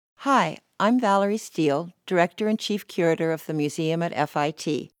Hi, I'm Valerie Steele, Director and Chief Curator of the museum at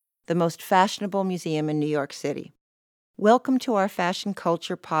FIT, the most fashionable museum in New York City. Welcome to our Fashion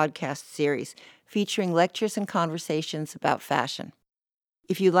Culture podcast series, featuring lectures and conversations about fashion.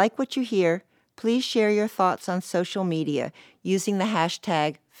 If you like what you hear, please share your thoughts on social media using the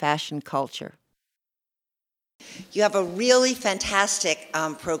hashtag #FashionCulture. You have a really fantastic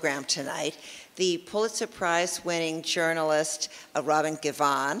program tonight. The Pulitzer Prize-winning journalist Robin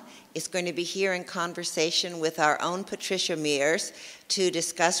Givhan is going to be here in conversation with our own Patricia Mears to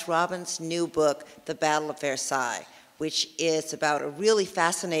discuss Robin's new book, The Battle of Versailles, which is about a really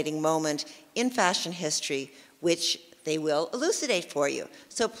fascinating moment in fashion history, which they will elucidate for you.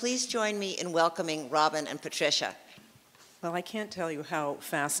 So please join me in welcoming Robin and Patricia. Well, I can't tell you how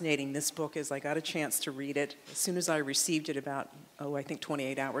fascinating this book is. I got a chance to read it. As soon as I received it, about, I think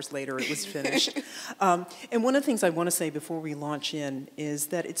 28 hours later, it was finished. And one of the things I want to say before we launch in is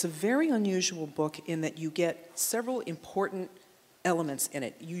that it's a very unusual book in that you get several important elements in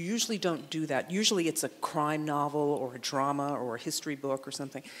it. You usually don't do that. Usually it's a crime novel or a drama or a history book or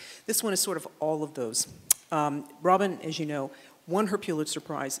something. This one is sort of all of those. Robin, as you know, won her Pulitzer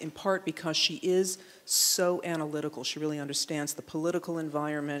Prize in part because she is so analytical. She really understands the political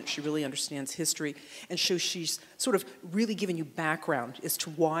environment. She really understands history. And so she's sort of really giving you background as to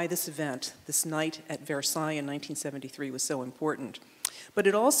why this event, this night at Versailles in 1973, was so important. But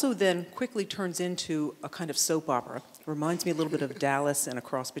it also then quickly turns into a kind of soap opera. It reminds me a little bit of Dallas and a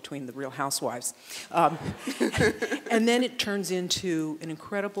cross between the Real Housewives. And then it turns into an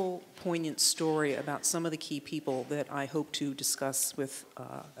incredible, poignant story about some of the key people that I hope to discuss with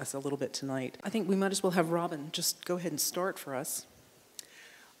us a little bit tonight. I think we might as well have Robin just go ahead and start for us.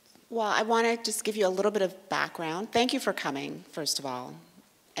 Well, I want to just give you a little bit of background. Thank you for coming, first of all.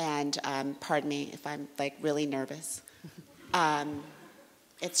 And pardon me if I'm really nervous. I'm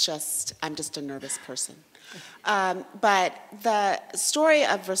just a nervous person. But the story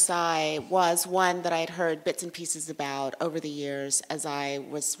of Versailles was one that I had heard bits and pieces about over the years as I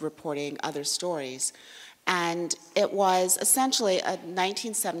was reporting other stories. And it was essentially a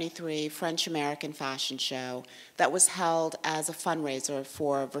 1973 French-American fashion show that was held as a fundraiser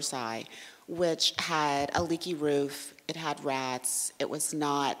for Versailles, which had a leaky roof, it had rats, it was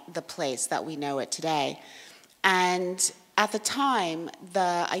not the place that we know it today. And at the time,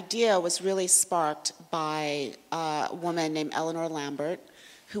 the idea was really sparked by a woman named Eleanor Lambert,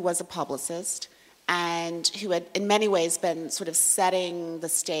 who was a publicist, and who had in many ways been sort of setting the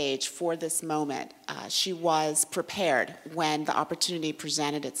stage for this moment. She was prepared when the opportunity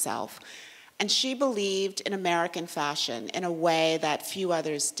presented itself. And she believed in American fashion in a way that few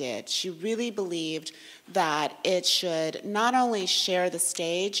others did. She really believed that it should not only share the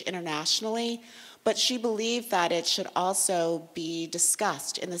stage internationally, but she believed that it should also be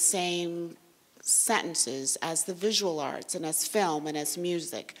discussed in the same sentences as the visual arts and as film and as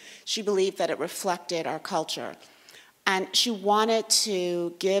music. She believed that it reflected our culture. And she wanted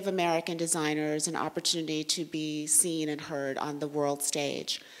to give American designers an opportunity to be seen and heard on the world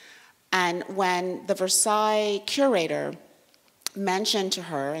stage. And when the Versailles curator mentioned to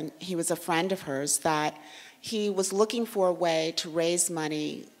her, and he was a friend of hers, that he was looking for a way to raise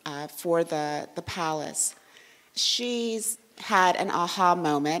money for the palace, she had an aha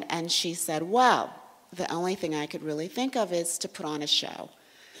moment, and she said, well, the only thing I could really think of is to put on a show.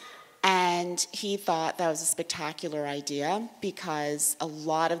 And he thought that was a spectacular idea because a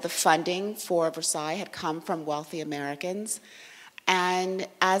lot of the funding for Versailles had come from wealthy Americans. And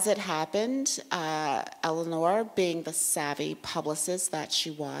as it happened, Eleanor, being the savvy publicist that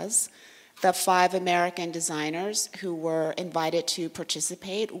she was, the 5 American designers who were invited to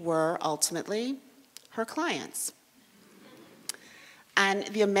participate were ultimately her clients. And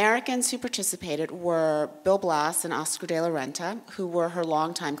the Americans who participated were Bill Blass and Oscar de la Renta, who were her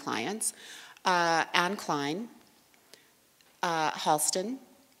longtime clients, Anne Klein, Halston,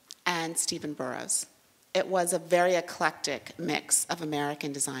 and Stephen Burrows. It was a very eclectic mix of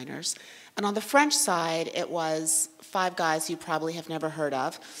American designers. And on the French side, it was 5 guys you probably have never heard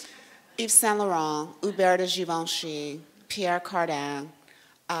of: Yves Saint Laurent, Hubert de Givenchy, Pierre Cardin,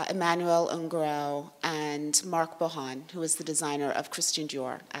 Emmanuel Ungaro, and Marc Bohan, who was the designer of Christian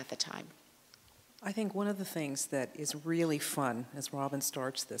Dior at the time. I think one of the things that is really fun as Robin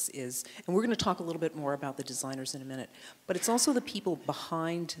starts this is, and we're going to talk a little bit more about the designers in a minute, but it's also the people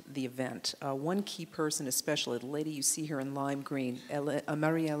behind the event. One key person especially, the lady you see here in lime green,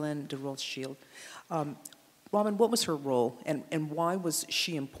 Marie-Hélène de Rothschild. Robin, what was her role, and why was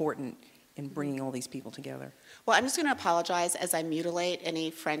she important in bringing all these people together. Well, I'm just going to apologize as I mutilate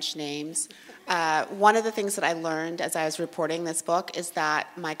any French names. One of the things that I learned as I was reporting this book is that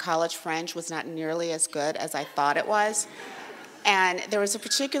my college French was not nearly as good as I thought it was. And there was a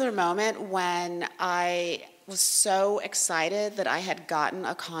particular moment when I was so excited that I had gotten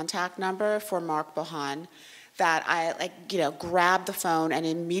a contact number for Marc Bohan that I grabbed the phone and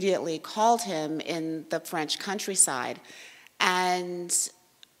immediately called him in the French countryside. And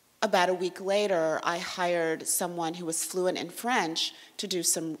about a week later, I hired someone who was fluent in French to do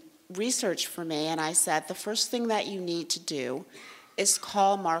some research for me, and I said, the first thing that you need to do is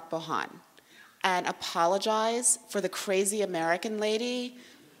call Marc Bohan and apologize for the crazy American lady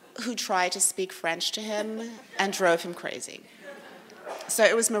who tried to speak French to him and drove him crazy. So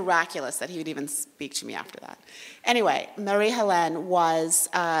it was miraculous that he would even speak to me after that. Anyway, Marie-Hélène was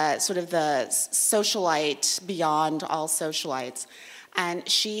sort of the socialite beyond all socialites. And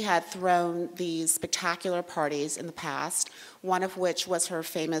she had thrown these spectacular parties in the past, one of which was her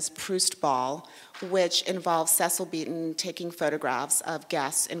famous Proust Ball, which involved Cecil Beaton taking photographs of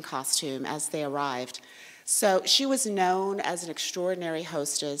guests in costume as they arrived. So she was known as an extraordinary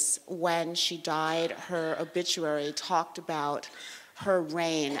hostess. When she died, her obituary talked about her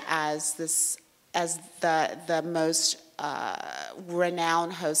reign as the most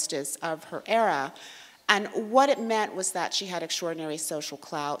renowned hostess of her era. And what it meant was that she had extraordinary social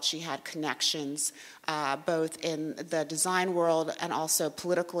clout. She had connections, both in the design world and also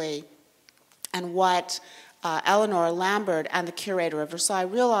politically. And what Eleanor Lambert and the curator of Versailles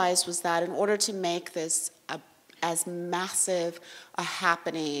realized was that in order to make this as massive a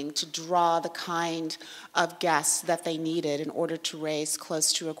happening, to draw the kind of guests that they needed in order to raise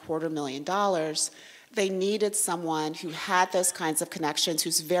close to $250,000, they needed someone who had those kinds of connections,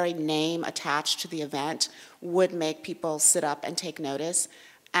 whose very name attached to the event would make people sit up and take notice.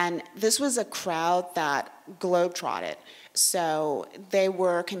 And this was a crowd that globetrotted. So they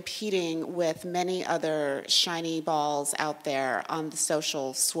were competing with many other shiny balls out there on the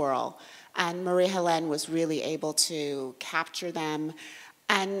social swirl. And Marie-Hélène was really able to capture them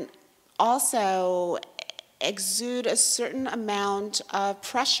and also exude a certain amount of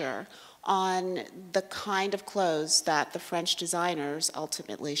pressure on the kind of clothes that the French designers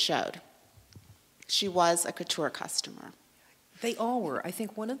ultimately showed. She was a couture customer. They all were. I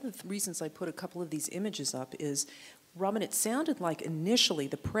think one of the reasons I put a couple of these images up is, Robin, it sounded like initially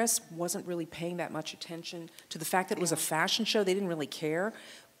the press wasn't really paying that much attention to the fact that it was a fashion show. They didn't really care,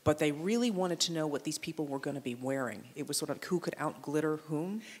 but they really wanted to know what these people were going to be wearing. It was sort of who could out-glitter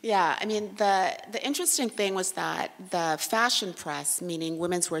whom. Yeah, I mean, the interesting thing was that the fashion press, meaning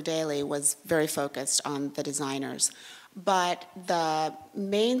Women's Wear Daily, was very focused on the designers. But the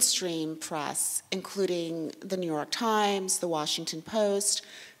mainstream press, including the New York Times, the Washington Post,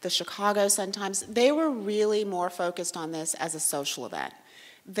 the Chicago Sun-Times, they were really more focused on this as a social event.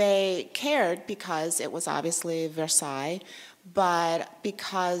 They cared because it was obviously Versailles, but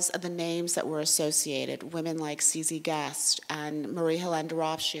because of the names that were associated, women like CZ Guest and Marie-Hélène de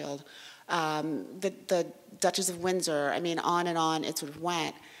Rothschild, the Duchess of Windsor, I mean, on and on it sort of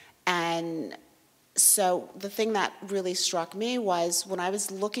went. And so the thing that really struck me was when I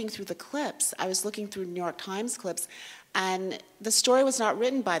was looking through the clips, I was looking through New York Times clips, and the story was not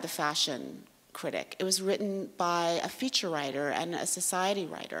written by the fashion critic. It was written by a feature writer and a society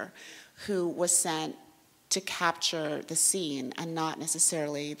writer who was sent to capture the scene and not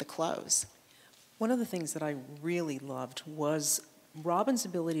necessarily the clothes. One of the things that I really loved was Robin's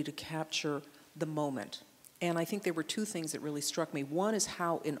ability to capture the moment. And I think there were two things that really struck me. One is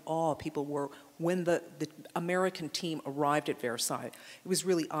how in awe people were when the American team arrived at Versailles. It was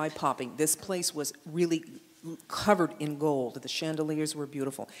really eye-popping. This place was really covered in gold. The chandeliers were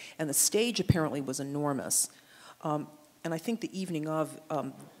beautiful. And the stage apparently was enormous. And I think the evening of,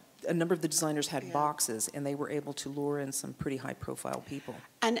 a number of the designers had boxes, and they were able to lure in some pretty high-profile people.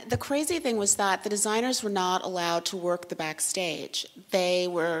 And the crazy thing was that the designers were not allowed to work the backstage. They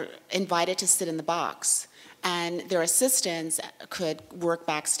were invited to sit in the box, and their assistants could work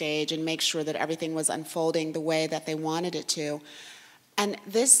backstage and make sure that everything was unfolding the way that they wanted it to. And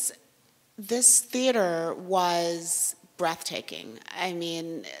this theater was breathtaking. I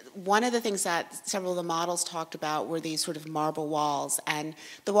mean, one of the things that several of the models talked about were these sort of marble walls, and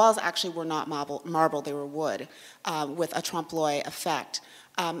the walls actually were not marble, they were wood, with a trompe-l'oeil effect.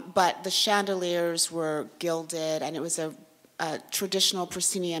 But the chandeliers were gilded, and it was a traditional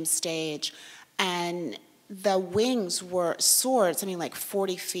proscenium stage, and the wings were swords, I mean, like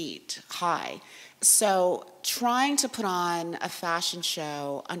 40 feet high. So trying to put on a fashion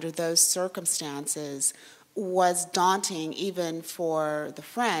show under those circumstances was daunting even for the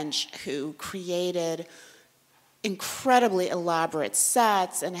French, who created incredibly elaborate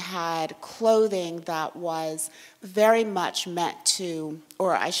sets and had clothing that was very much meant to,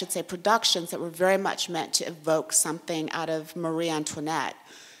 or I should say productions that were very much meant to evoke something out of Marie Antoinette.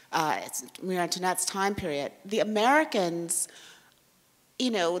 It's Marie Antoinette's time period. The Americans,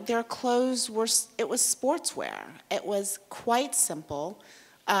 their clothes it was sportswear. It was quite simple.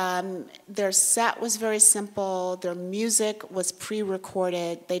 Their set was very simple. Their music was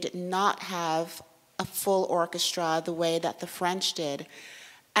pre-recorded. They did not have a full orchestra the way that the French did.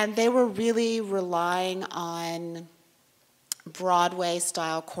 And they were really relying on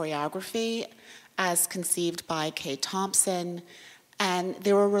Broadway-style choreography as conceived by Kay Thompson. And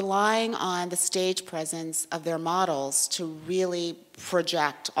they were relying on the stage presence of their models to really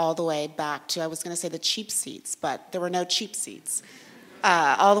project all the way back to, I was going to say the cheap seats, but there were no cheap seats,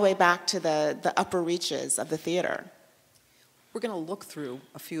 all the way back to the upper reaches of the theater. We're going to look through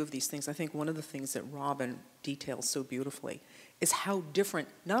a few of these things. I think one of the things that Robin details so beautifully is how different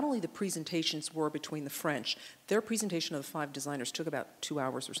not only the presentations were between the French. Their presentation of the 5 designers took about 2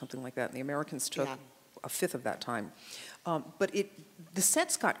 hours or something like that, and the Americans took a fifth of that time. But the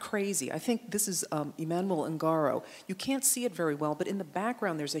sets got crazy. I think this is Emmanuel Ungaro. You can't see it very well, but in the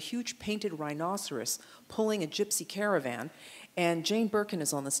background there's a huge painted rhinoceros pulling a gypsy caravan, and Jane Birkin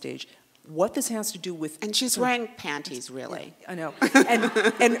is on the stage. What this has to do with... And she's wearing panties, really. Yeah, I know.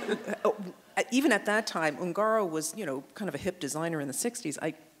 And even at that time, Ungaro was, kind of a hip designer in the 60s.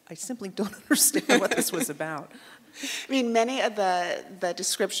 I simply don't understand what this was about. I mean, many of the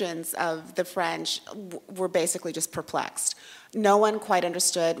descriptions of the French were basically just perplexed. No one quite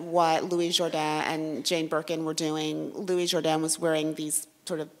understood what Louis Jourdain and Jane Birkin were doing. Louis Jourdain was wearing these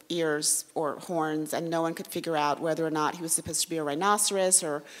sort of ears or horns, and no one could figure out whether or not he was supposed to be a rhinoceros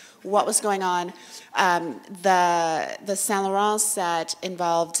or what was going on. The Saint Laurent set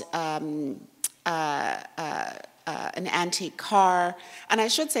involved an antique car, and I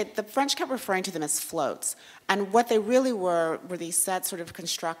should say the French kept referring to them as floats. And what they really were these sets sort of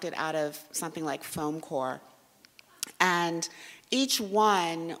constructed out of something like foam core. And each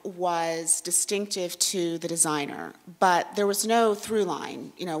one was distinctive to the designer, but there was no through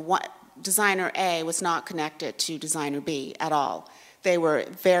line. Designer A was not connected to designer B at all. They were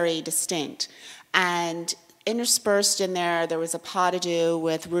very distinct. And interspersed in there was a pas de deux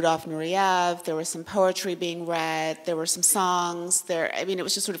with Rudolf Nureyev. There was some poetry being read. There were some songs. It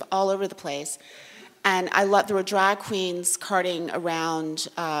was just sort of all over the place. And there were drag queens carting around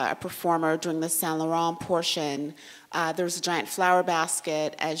a performer during the Saint Laurent portion. There was a giant flower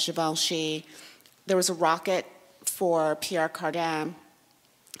basket at Givenchy. There was a rocket for Pierre Cardin,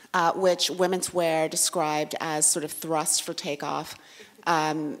 which women's wear described as sort of thrust for takeoff,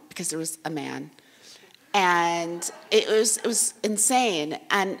 because there was a man. And it was insane.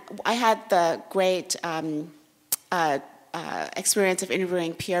 And I had the great experience of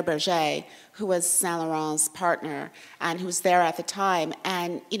interviewing Pierre Berger, who was Saint Laurent's partner and who was there at the time.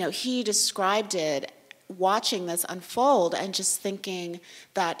 And, he described it, watching this unfold and just thinking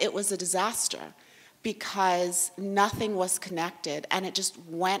that it was a disaster because nothing was connected and it just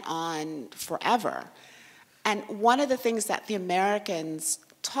went on forever. And one of the things that the Americans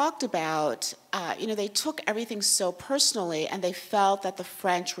talked about, they took everything so personally, and they felt that the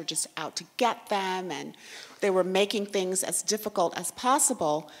French were just out to get them, and they were making things as difficult as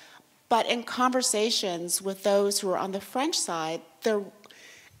possible. But in conversations with those who were on the French side,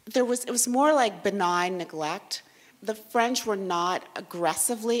 it was more like benign neglect. The French were not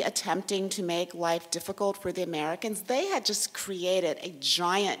aggressively attempting to make life difficult for the Americans. They had just created a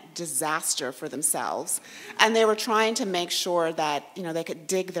giant disaster for themselves, and they were trying to make sure that they could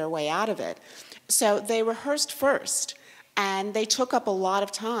dig their way out of it. So they rehearsed first, and they took up a lot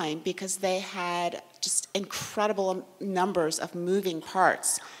of time because they had just incredible numbers of moving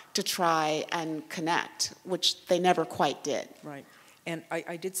parts to try and connect, which they never quite did. Right. And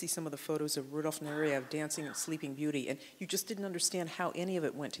I did see some of the photos of Rudolf Nureyev dancing in Sleeping Beauty, and you just didn't understand how any of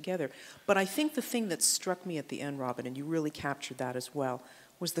it went together. But I think the thing that struck me at the end, Robin, and you really captured that as well,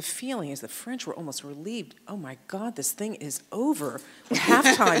 was the feeling is the French were almost relieved. Oh my God, this thing is over. We're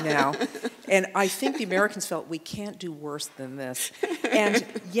halftime now. And I think the Americans felt we can't do worse than this. And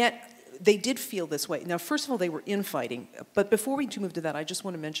yet they did feel this way. Now, first of all, they were infighting. But before we move to that, I just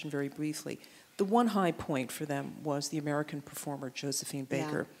want to mention very briefly, the one high point for them was the American performer Josephine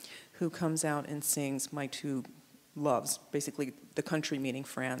Baker, who comes out and sings My Two Loves, basically the country meaning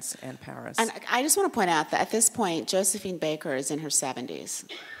France and Paris. And I just want to point out that at this point, Josephine Baker is in her 70s,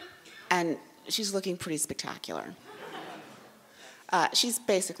 and she's looking pretty spectacular. She's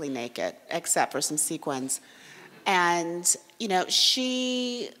basically naked, except for some sequins. And, you know,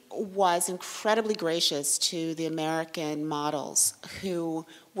 she was incredibly gracious to the American models who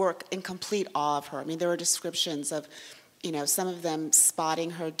were in complete awe of her. I mean, there were descriptions of, you know, some of them spotting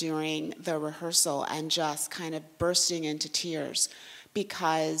her during the rehearsal and just kind of bursting into tears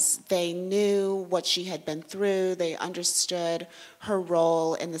because they knew what she had been through. They understood her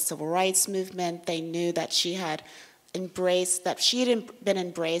role in the civil rights movement. They knew that she had been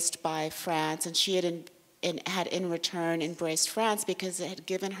embraced by France, and she had in return embraced France because it had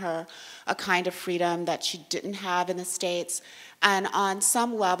given her a kind of freedom that she didn't have in the States. And on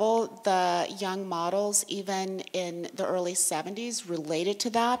some level, the young models, even in the early 70s, related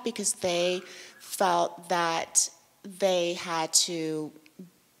to that because they felt that they had to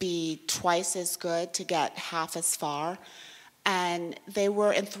be twice as good to get half as far. And they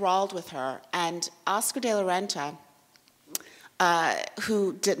were enthralled with her. And Oscar de la Renta,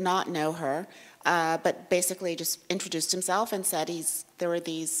 who did not know her, but basically just introduced himself and said there were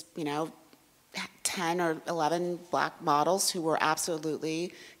these, 10 or 11 black models who were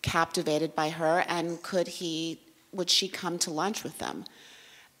absolutely captivated by her, and would she come to lunch with them?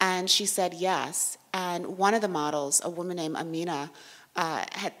 And she said yes. And one of the models, a woman named Amina,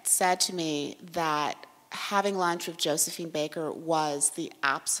 had said to me that having lunch with Josephine Baker was the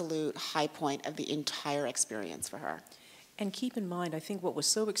absolute high point of the entire experience for her. And keep in mind, I think what was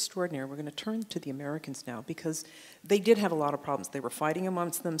so extraordinary, we're going to turn to the Americans now, because they did have a lot of problems. They were fighting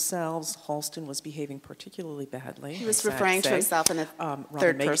amongst themselves. Halston was behaving particularly badly. He was referring to himself in the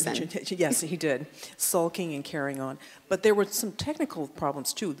third person. Yes, he did, sulking and carrying on. But there were some technical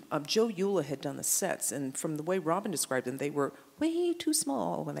problems, too. Joe Eula had done the sets, and from the way Robin described them, they were way too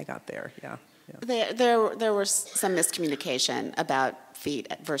small when they got there. Yeah. There was some miscommunication about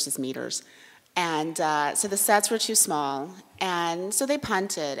feet versus meters. And so the sets were too small, and so they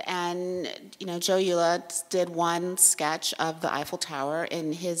punted. And, Joe Eula did one sketch of the Eiffel Tower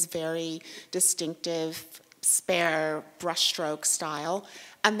in his very distinctive, spare brushstroke style,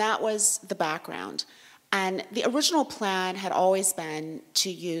 and that was the background. And the original plan had always been to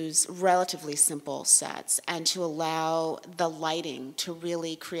use relatively simple sets and to allow the lighting to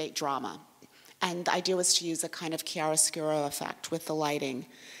really create drama. And the idea was to use a kind of chiaroscuro effect with the lighting.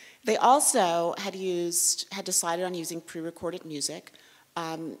 They also had decided on using pre-recorded music.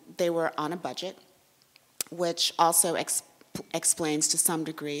 They were on a budget, which also explains to some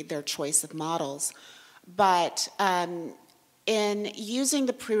degree their choice of models. But in using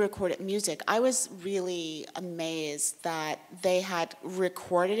the pre-recorded music, I was really amazed that they had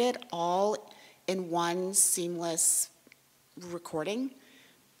recorded it all in one seamless recording,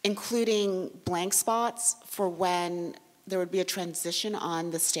 including blank spots for when there would be a transition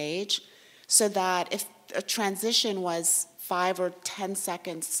on the stage, so that if a transition was 5 or 10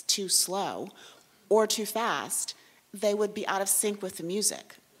 seconds too slow or too fast, they would be out of sync with the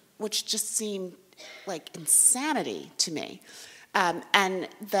music, which just seemed like insanity to me. And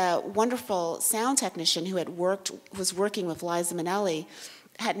the wonderful sound technician who was working with Liza Minnelli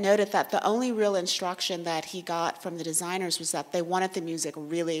had noted that the only real instruction that he got from the designers was that they wanted the music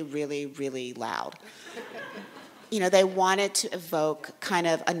really, really, really loud. They wanted to evoke kind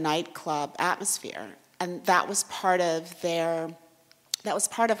of a nightclub atmosphere, and that was part of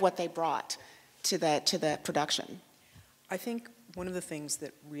what they brought to the production. I think one of the things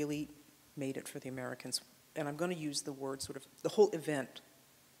that really made it for the Americans, and I'm going to use the word sort of, the whole event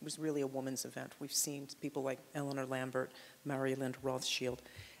was really a woman's event. We've seen people like Eleanor Lambert, Marie-Lynde Rothschild,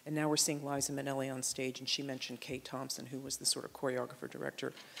 and now we're seeing Liza Minnelli on stage, and she mentioned Kate Thompson, who was the sort of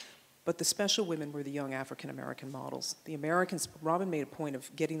choreographer-director. But the special women were the young African-American models. The Americans, Robin made a point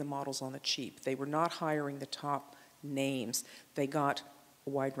of getting the models on the cheap. They were not hiring the top names. They got a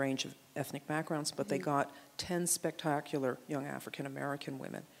wide range of ethnic backgrounds, but they got 10 spectacular young African-American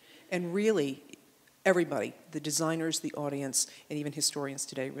women. And really, everybody, the designers, the audience, and even historians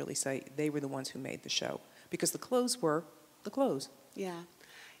today really say they were the ones who made the show. Because the clothes were the clothes. Yeah.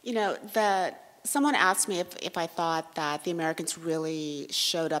 Someone asked me if I thought that the Americans really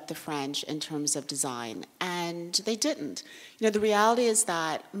showed up the French in terms of design, and they didn't. The reality is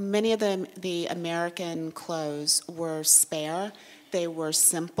that many of the American clothes were spare, they were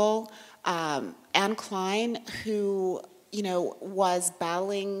simple. Anne Klein, who was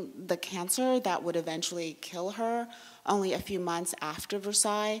battling the cancer that would eventually kill her only a few months after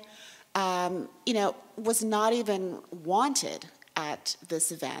Versailles, was not even wanted at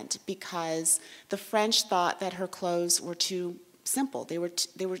this event because the French thought that her clothes were too simple. It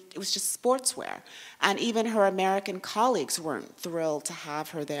was just sportswear. And even her American colleagues weren't thrilled to have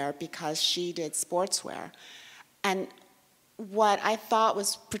her there because she did sportswear. And what I thought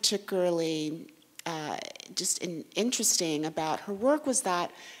was particularly interesting about her work was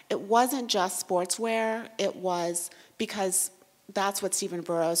that it wasn't just sportswear. It was because that's what Stephen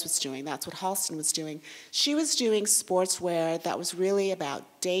Burrows was doing. That's what Halston was doing. She was doing sportswear that was really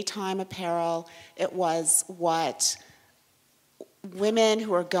about daytime apparel. It was what women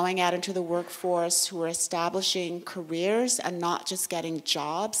who are going out into the workforce, who are establishing careers and not just getting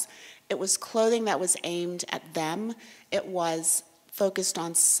jobs. It was clothing that was aimed at them. It was focused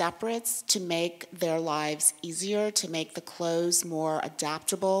on separates to make their lives easier, to make the clothes more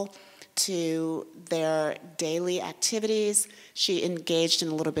adaptable to their daily activities. She engaged in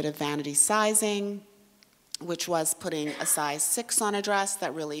a little bit of vanity sizing, which was putting a size 6 on a dress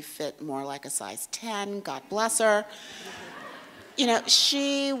that really fit more like a size 10, God bless her. You know,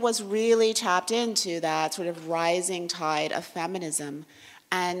 she was really tapped into that sort of rising tide of feminism.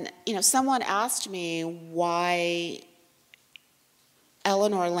 And, you know, someone asked me why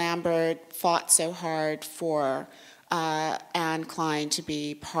Eleanor Lambert fought so hard for Anne Klein to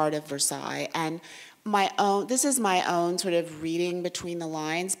be part of Versailles. And this is my own sort of reading between the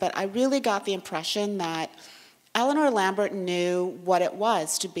lines, but I really got the impression that Eleanor Lambert knew what it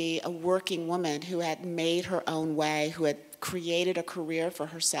was to be a working woman who had made her own way, who had created a career for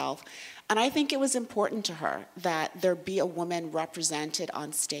herself. And I think it was important to her that there be a woman represented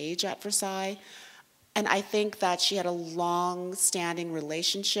on stage at Versailles. And I think that she had a long-standing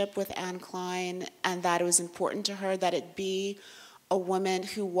relationship with Anne Klein, and that it was important to her that it be a woman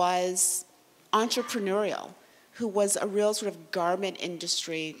who was entrepreneurial, who was a real sort of garment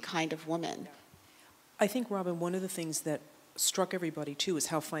industry kind of woman. I think, Robin, one of the things that struck everybody, too, is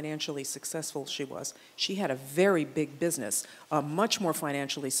how financially successful she was. She had a very big business, much more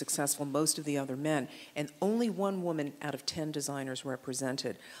financially successful than most of the other men, and only one woman out of 10 designers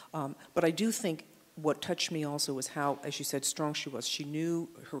represented. But I do think what touched me also was how, as you said, strong she was. She knew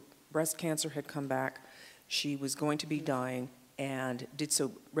her breast cancer had come back, she was going to be dying, and did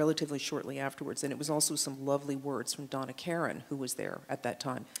so relatively shortly afterwards. And it was also some lovely words from Donna Karan, who was there at that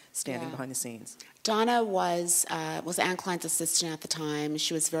time, standing behind the scenes. Donna was Anne Klein's assistant at the time.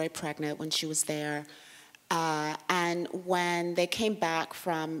 She was very pregnant when she was there. And when they came back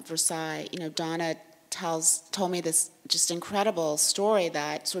from Versailles, you know, Donna told me this just incredible story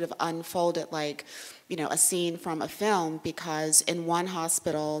that sort of unfolded like, you know, a scene from a film, because in one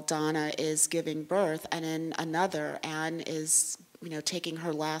hospital, Donna is giving birth, and in another, Anne is, you know, taking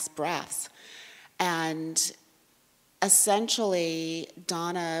her last breaths. And essentially,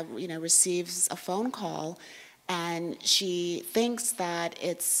 Donna, you know, receives a phone call, and she thinks that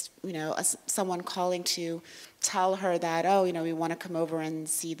it's, you know, someone calling to tell her that, oh, you know, we want to come over and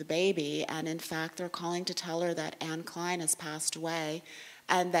see the baby. And in fact, they're calling to tell her that Anne Klein has passed away,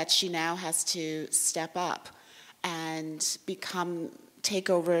 and that she now has to step up and take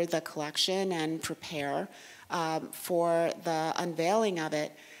over the collection and prepare for the unveiling of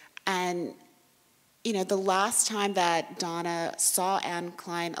it. And you know, the last time that Donna saw Anne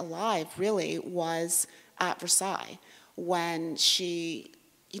Klein alive really was at Versailles, when she,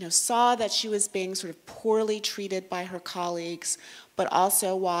 you know, saw that she was being sort of poorly treated by her colleagues, but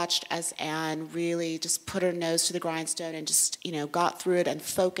also watched as Anne really just put her nose to the grindstone and just, you know, got through it and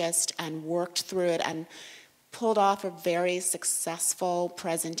focused and worked through it and pulled off a very successful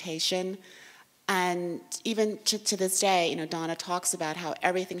presentation. And even to this day, you know, Donna talks about how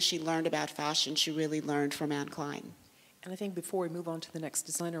everything she learned about fashion, she really learned from Anne Klein. And I think before we move on to the next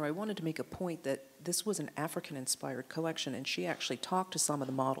designer, I wanted to make a point that this was an African-inspired collection, and she actually talked to some of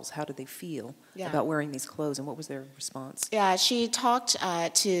the models. How did they feel about wearing these clothes, and what was their response? Yeah, she talked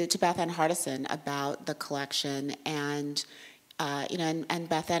to Beth Ann Hardison about the collection, and you know, and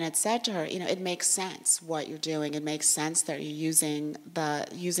Beth Ann had said to her, you know, it makes sense what you're doing. It makes sense that you're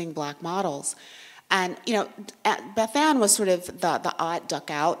using black models. And, you know, Beth Ann was sort of the odd duck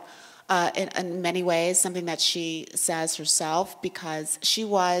out in many ways, something that she says herself, because she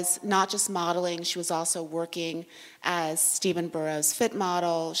was not just modeling, she was also working as Stephen Burrows' fit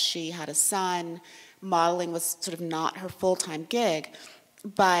model. She had a son. Modeling was sort of not her full-time gig.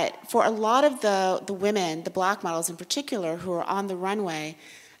 But for a lot of the women, the black models in particular, who are on the runway,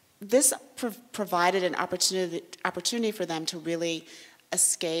 this provided an opportunity for them to really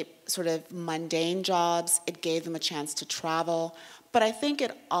escape sort of mundane jobs. It gave them a chance to travel. But I think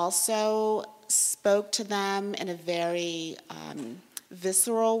it also spoke to them in a very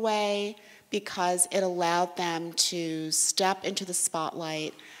visceral way, because it allowed them to step into the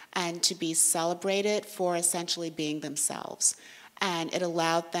spotlight and to be celebrated for essentially being themselves. and it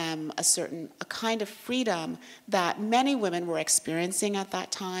allowed them a kind of freedom that many women were experiencing at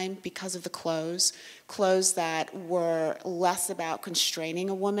that time because of the clothes that were less about constraining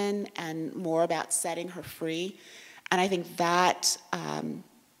a woman and more about setting her free. And I think that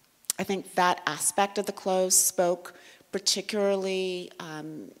aspect of the clothes spoke particularly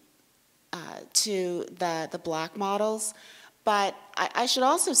to the black models. But I should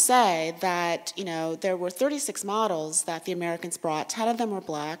also say that, there were 36 models that the Americans brought. 10 of them were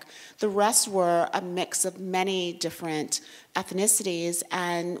black. The rest were a mix of many different ethnicities.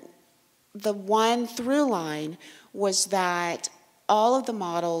 And the one through line was that all of the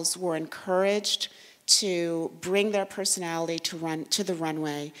models were encouraged to bring their personality to the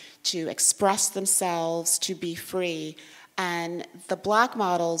runway, to express themselves, to be free. And the black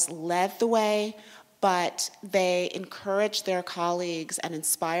models led the way, but they encouraged their colleagues and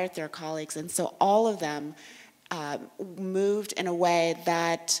inspired their colleagues. And so all of them moved in a way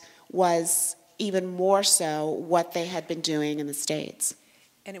that was even more so what they had been doing in the States.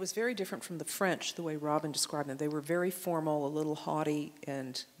 And it was very different from the French, the way Robin described them. They were very formal, a little haughty,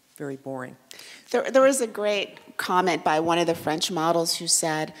 and very boring. There was a great comment by one of the French models who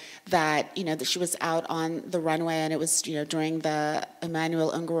said that, that she was out on the runway and it was, during the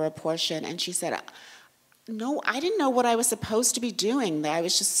Emmanuel Ungaro portion, and she said, no, I didn't know what I was supposed to be doing. I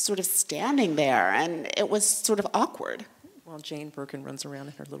was just sort of standing there, and it was sort of awkward. While Jane Birkin runs around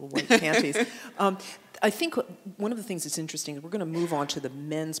in her little white panties. I think one of the things that's interesting is we're going to move on to the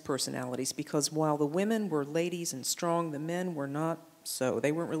men's personalities, because while the women were ladies and strong, the men were not so.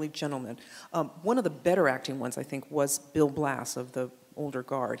 They weren't really gentlemen. One of the better acting ones, I think, was Bill Blass of the older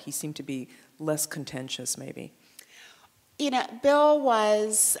guard. He seemed to be less contentious, maybe. Bill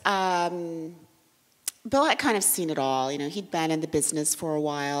was... Bill had kind of seen it all. He'd been in the business for a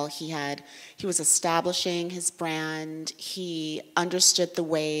while. He was establishing his brand. He understood the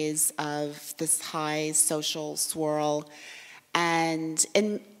ways of this high social swirl. And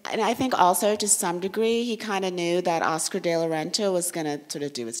I think also to some degree, he kind of knew that Oscar de la Renta was going to sort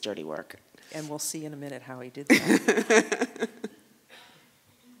of do his dirty work. And we'll see in a minute how he did that.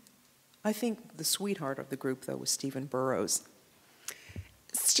 I think the sweetheart of the group, though, was Stephen Burrows.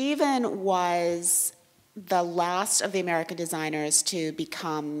 Stephen was the last of the American designers to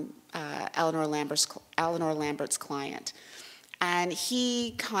become Eleanor Lambert's client. And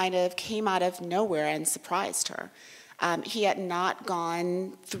he kind of came out of nowhere and surprised her. He had not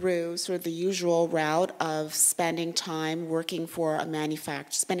gone through sort of the usual route of spending time working for a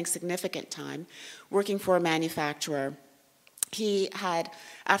manufacturer, spending significant time working for a manufacturer. He had,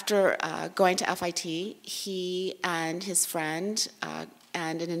 after going to FIT, he and his friend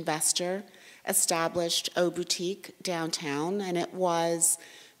and an investor established O Boutique downtown, and it was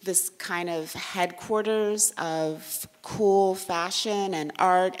this kind of headquarters of cool fashion and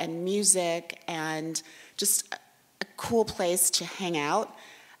art and music and just a cool place to hang out.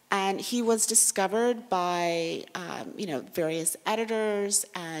 And he was discovered by various editors,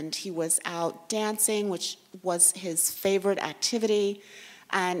 and he was out dancing, which was his favorite activity.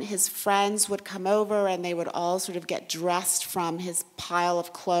 And his friends would come over and they would all sort of get dressed from his pile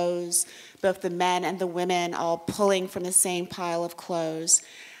of clothes, both the men and the women all pulling from the same pile of clothes.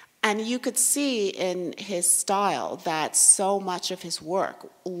 And you could see in his style that so much of his work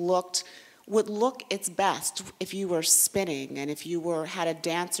would look its best if you were spinning and if you had a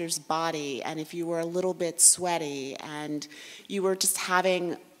dancer's body and if you were a little bit sweaty and you were just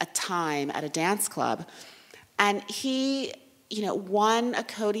having a time at a dance club. And he won a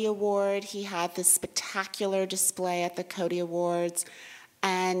Coty Award. He had this spectacular display at the Coty Awards.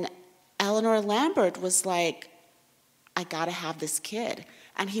 And Eleanor Lambert was like, I gotta have this kid.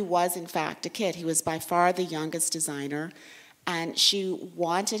 And he was, in fact, a kid. He was by far the youngest designer. And she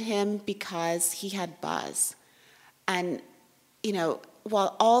wanted him because he had buzz. And,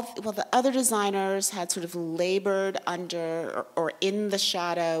 while the other designers had sort of labored under or in the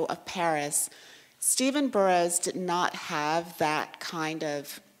shadow of Paris, Stephen Burrows did not have that kind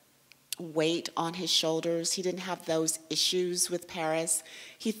of weight on his shoulders. He didn't have those issues with Paris.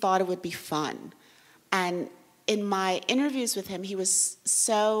 He thought it would be fun. And in my interviews with him, he was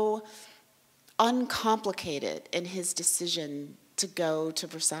so uncomplicated in his decision to go to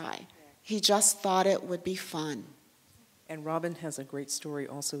Versailles. He just thought it would be fun. And Robin has a great story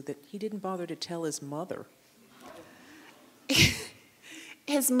also that he didn't bother to tell his mother.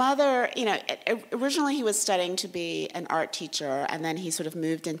 His mother, originally he was studying to be an art teacher, and then he sort of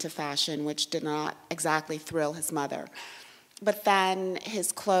moved into fashion, which did not exactly thrill his mother. But then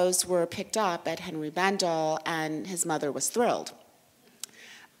his clothes were picked up at Henry Bendel, and his mother was thrilled.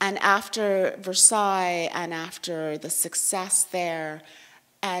 And after Versailles and after the success there,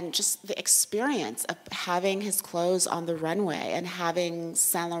 and just the experience of having his clothes on the runway and having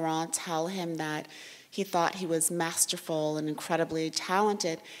Saint Laurent tell him that he thought he was masterful and incredibly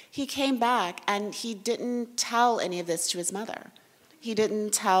talented, he came back and he didn't tell any of this to his mother. He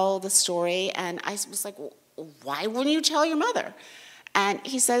didn't tell the story, and I was like, well, why wouldn't you tell your mother? And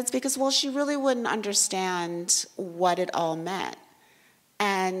he said it's because, well, she really wouldn't understand what it all meant.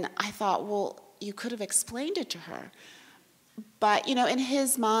 And I thought, well, you could have explained it to her. But, in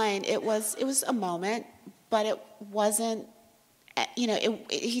his mind, it was a moment, but it wasn't,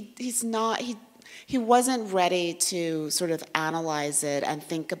 he wasn't ready to sort of analyze it and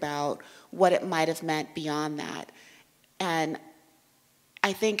think about what it might have meant beyond that. And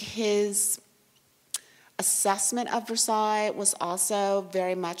I think his assessment of Versailles was also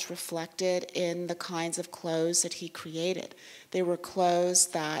very much reflected in the kinds of clothes that he created. They were clothes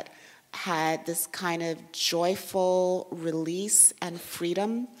that had this kind of joyful release and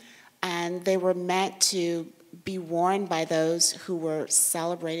freedom, and they were meant to be worn by those who were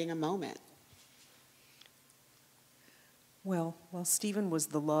celebrating a moment. Well, while Stephen was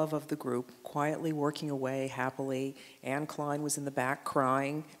the love of the group, quietly working away happily, Anne Klein was in the back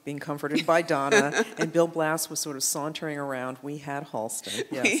crying, being comforted by Donna, and Bill Blass was sort of sauntering around. We had Halston.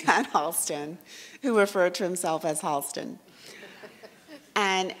 Yes. We had Halston, who referred to himself as Halston.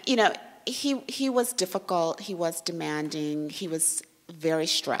 And, he was difficult, he was demanding, he was very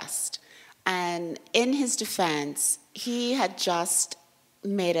stressed. And in his defense, he had just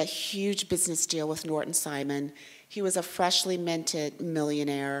made a huge business deal with Norton Simon. He was a freshly minted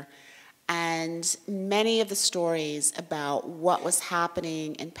millionaire, and many of the stories about what was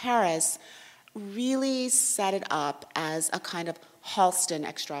happening in Paris really set it up as a kind of Halston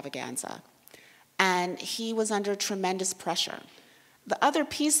extravaganza. And he was under tremendous pressure. The other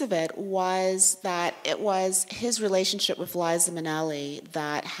piece of it was that it was his relationship with Liza Minnelli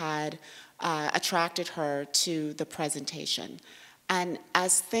that had attracted her to the presentation. And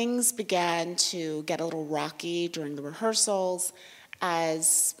as things began to get a little rocky during the rehearsals,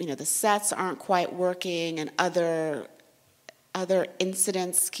 as the sets aren't quite working and other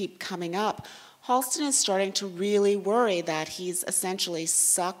incidents keep coming up, Halston is starting to really worry that he's essentially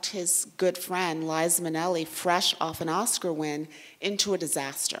sucked his good friend Liza Minnelli, fresh off an Oscar win, into a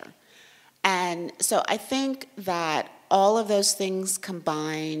disaster. And so I think that all of those things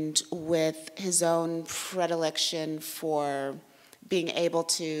combined with his own predilection for being able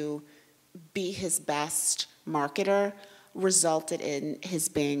to be his best marketer resulted in his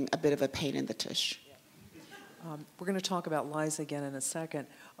being a bit of a pain in the tush. We're going to talk about Liza again in a second.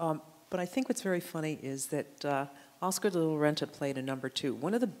 But I think what's very funny is that Oscar de la Renta played a number two.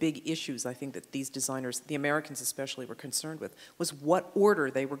 One of the big issues I think that these designers, the Americans especially, were concerned with was what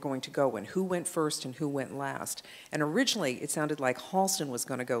order they were going to go in, who went first and who went last. And originally it sounded like Halston was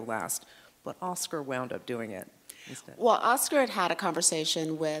going to go last, but Oscar wound up doing it instead. Well, Oscar had a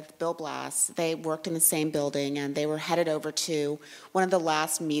conversation with Bill Blass. They worked in the same building, and they were headed over to one of the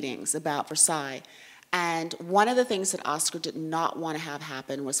last meetings about Versailles. And one of the things that Oscar did not want to have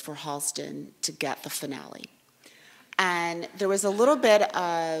happen was for Halston to get the finale. And there was a little bit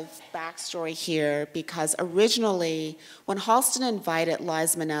of backstory here because originally, when Halston invited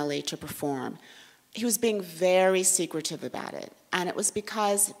Liza Minnelli to perform, he was being very secretive about it. And it was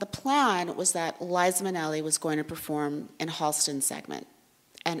because the plan was that Liza Minnelli was going to perform in Halston's segment,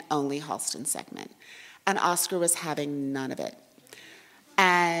 and only Halston's segment. And Oscar was having none of it.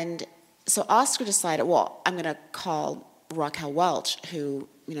 And so Oscar decided, well, I'm going to call Raquel Welch, who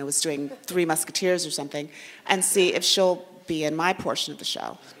was doing Three Musketeers or something, and see if she'll be in my portion of the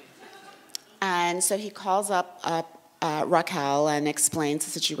show. And so he calls up Raquel and explains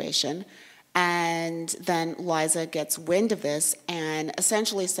the situation. And then Liza gets wind of this and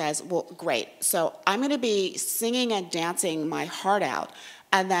essentially says, well, great, so I'm going to be singing and dancing my heart out,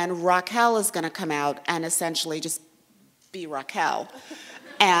 and then Raquel is going to come out and essentially just be Raquel.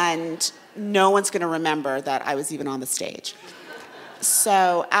 And no one's going to remember that I was even on the stage.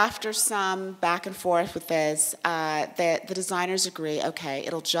 So after some back and forth with this, the designers agree, okay,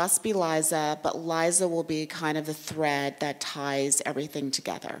 it'll just be Liza, but Liza will be kind of the thread that ties everything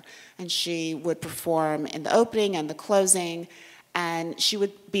together. And she would perform in the opening and the closing, and she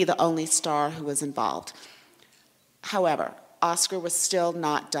would be the only star who was involved. However, Oscar was still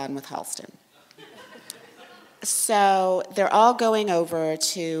not done with Halston. So they're all going over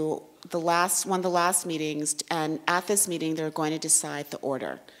to one of the last meetings, and at this meeting they're going to decide the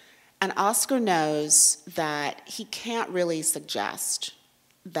order. And Oscar knows that he can't really suggest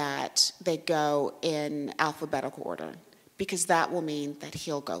that they go in alphabetical order because that will mean that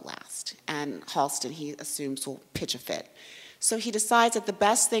he'll go last. And Halston, he assumes, will pitch a fit. So he decides that the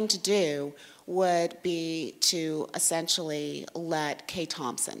best thing to do would be to essentially let Kay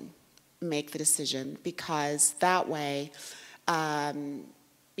Thompson make the decision, because that way,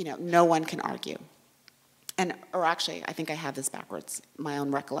 no one can argue. Or actually, I think I have this backwards, my own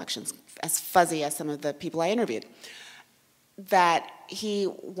recollections, as fuzzy as some of the people I interviewed, that he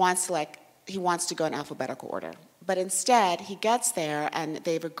wants to go in alphabetical order. But instead, he gets there, and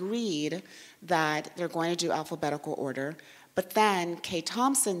they've agreed that they're going to do alphabetical order. But then Kay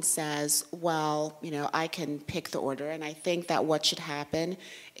Thompson says, well, I can pick the order, and I think that what should happen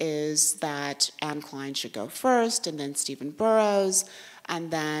is that Anne Klein should go first, and then Stephen Burrows,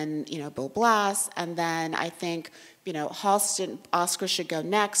 and then, Bill Blass, and then I think, Oscar should go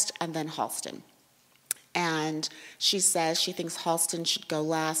next, and then Halston. And she says she thinks Halston should go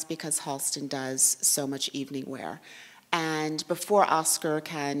last because Halston does so much evening wear. And before Oscar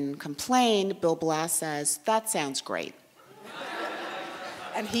can complain, Bill Blass says, that sounds great.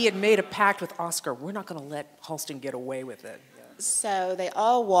 And he had made a pact with Oscar. We're not going to let Halston get away with it. So they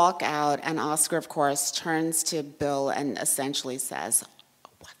all walk out, and Oscar, of course, turns to Bill and essentially says,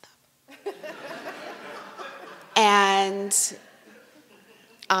 what the? And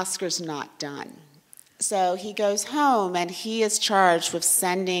Oscar's not done. So he goes home, and he is charged with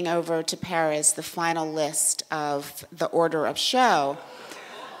sending over to Paris the final list of the order of show.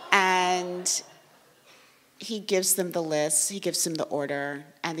 And he gives them the list, he gives them the order,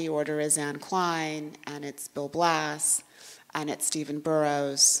 and the order is Anne Klein, and it's Bill Blass, and it's Stephen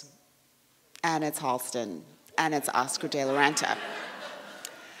Burrows, and it's Halston, and it's Oscar de la Renta.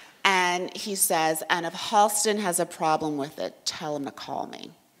 And he says, and if Halston has a problem with it, tell him to call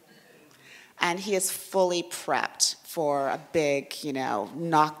me. And he is fully prepped for a big,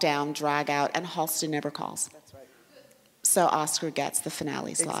 knockdown, drag out, and Halston never calls. That's right. So Oscar gets the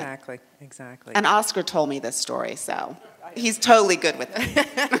finale slot. Exactly. And Oscar told me this story, so he's totally good with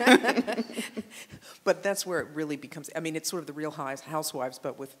it. But that's where it really becomes, it's sort of the Real Housewives,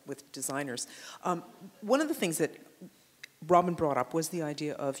 but with designers. One of the things that Robin brought up was the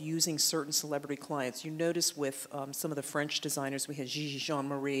idea of using certain celebrity clients. You notice with some of the French designers, we had Gigi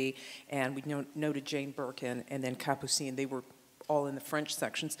Jean-Marie, and we noted Jane Birkin, and then Capucine. They were all in the French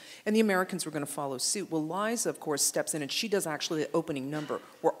sections, and the Americans were going to follow suit. Well, Liza, of course, steps in, and she does actually the opening number,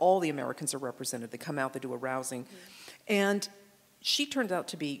 where all the Americans are represented. They come out, they do a rousing. And she turned out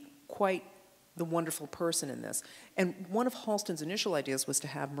to be quite the wonderful person in this. And one of Halston's initial ideas was to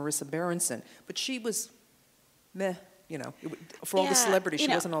have Marissa Berenson, but she was meh. For all the celebrity, she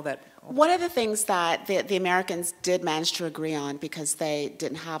wasn't all that. One of the things that the Americans did manage to agree on, because they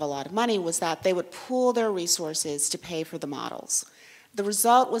didn't have a lot of money, was that they would pool their resources to pay for the models. The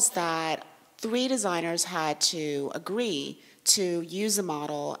result was that 3 designers had to agree to use a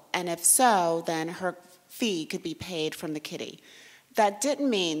model, and if so, then her fee could be paid from the kitty. That didn't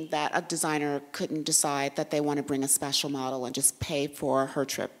mean that a designer couldn't decide that they want to bring a special model and just pay for her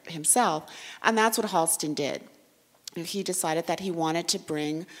trip himself, and that's what Halston did. He decided that he wanted to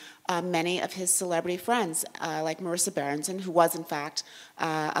bring many of his celebrity friends, like Marissa Berenson, who was in fact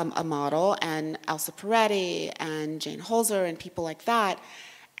a model, and Elsa Peretti, and Jane Holzer, and people like that.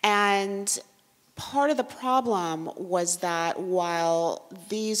 And part of the problem was that while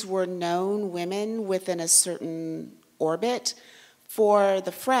these were known women within a certain orbit, for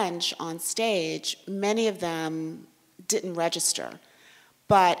the French on stage, many of them didn't register.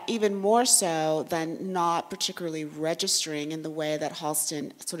 But even more so than not particularly registering in the way that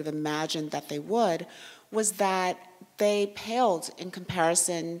Halston sort of imagined that they would, was that they paled in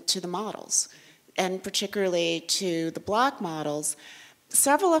comparison to the models, and particularly to the Black models,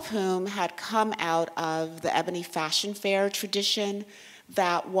 several of whom had come out of the Ebony Fashion Fair tradition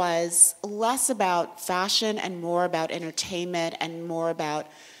that was less about fashion and more about entertainment and more about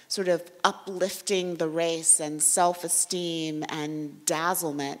sort of uplifting the race and self-esteem and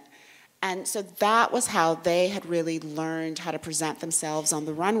dazzlement. And so that was how they had really learned how to present themselves on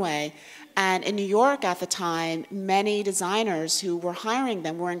the runway. And in New York at the time, many designers who were hiring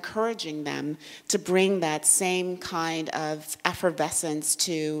them were encouraging them to bring that same kind of effervescence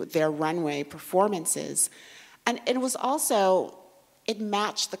to their runway performances. And it was also, it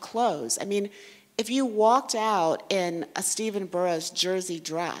matched the clothes. If you walked out in a Stephen Burrows jersey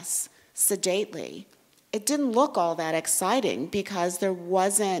dress sedately, it didn't look all that exciting because it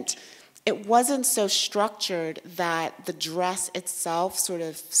wasn't so structured that the dress itself sort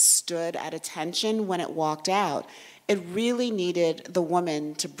of stood at attention when it walked out. It really needed the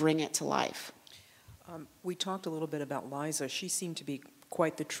woman to bring it to life. We talked a little bit about Liza. She seemed to be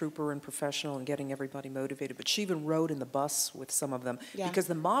quite the trooper and professional and getting everybody motivated, but she even rode in the bus with some of them because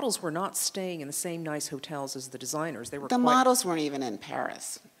the models were not staying in the same nice hotels as the designers. They were models weren't even in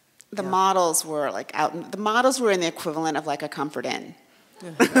Paris. The models were like out. The models were in the equivalent of like a Comfort Inn.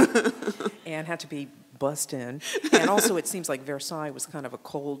 And had to be bussed in. And also it seems like Versailles was kind of a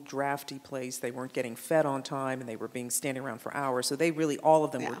cold, drafty place. They weren't getting fed on time and they were standing around for hours. So they really, all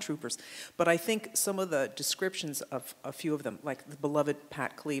of them were troopers. But I think some of the descriptions of a few of them, like the beloved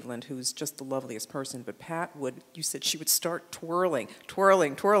Pat Cleveland, who's just the loveliest person, but Pat you said she would start twirling,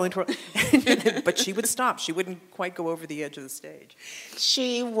 but she would stop. She wouldn't quite go over the edge of the stage.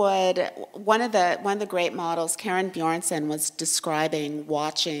 She would, one of the great models, Karen Bjornson, was describing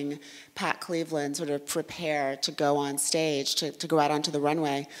watching Pat Cleveland sort of prepare to go on stage, to go out onto the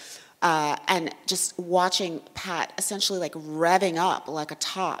runway, and just watching Pat essentially like revving up like a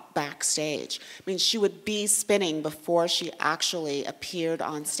top backstage. I mean, she would be spinning before she actually appeared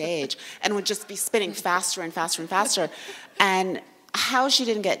on stage and would just be spinning faster and faster and faster. And how she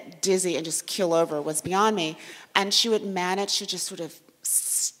didn't get dizzy and just keel over was beyond me. And she would manage to just sort of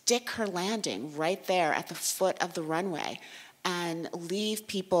stick her landing right there at the foot of the runway and leave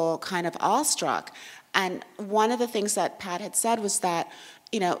people kind of awestruck. And one of the things that Pat had said was that,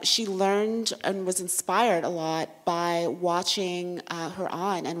 you know, she learned and was inspired a lot by watching her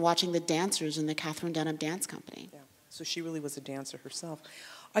aunt and watching the dancers in the Catherine Denham Dance Company. Yeah. So she really was a dancer herself.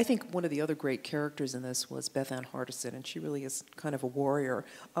 I think one of the other great characters in this was Beth Ann Hardison, and she really is kind of a warrior.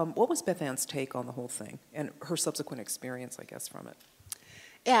 What was Beth Ann's take on the whole thing and her subsequent experience, I guess, from it?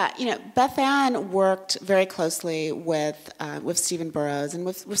 Yeah, you know, Beth Ann worked very closely with Stephen Burrows and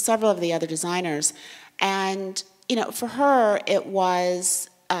with several of the other designers. And, you know, for her, it was,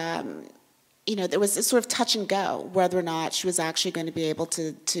 you know, there was a sort of touch and go whether or not she was actually going to be able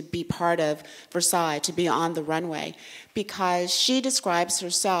to be part of Versailles, to be on the runway, because she describes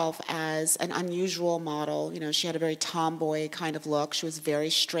herself as an unusual model. You know, she had a very tomboy kind of look. She was very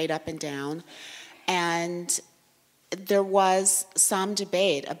straight up and down. And there was some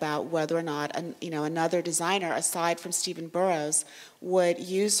debate about whether or not, you know, another designer aside from Stephen Burrows would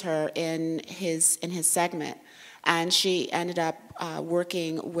use her in his segment, and she ended up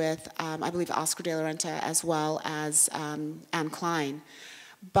working with, I believe, Oscar de la Renta as well as Anne Klein.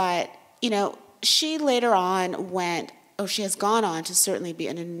 But you know, she later on she has gone on to certainly be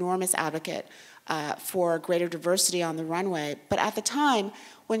an enormous advocate for greater diversity on the runway. But at the time,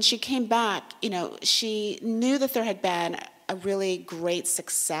 when she came back, you know, she knew that there had been a really great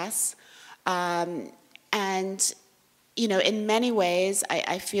success. And, you know, in many ways,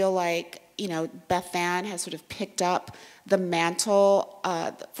 I feel like, you know, Beth Ann has sort of picked up the mantle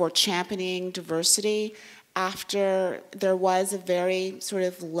for championing diversity after there was a very sort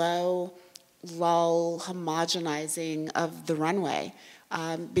of lull homogenizing of the runway,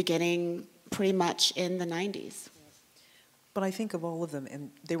 beginning pretty much in the 90s. But I think of all of them,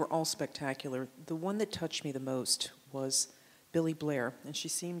 and they were all spectacular, the one that touched me the most was Billie Blair, and she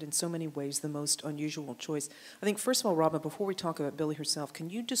seemed in so many ways the most unusual choice. I think, first of all, Robin, before we talk about Billie herself, can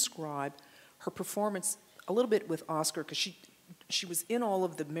you describe her performance a little bit with Oscar, because she was in all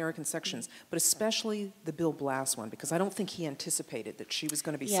of the American sections, but especially the Bill Blass one, because I don't think he anticipated that she was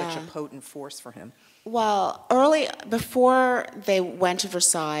going to be such a potent force for him. Well, before they went to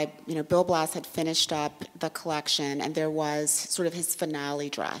Versailles, you know, Bill Blass had finished up the collection, and there was sort of his finale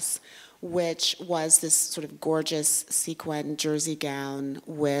dress, which was this sort of gorgeous sequin jersey gown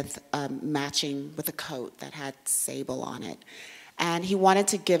with matching with a coat that had sable on it. And he wanted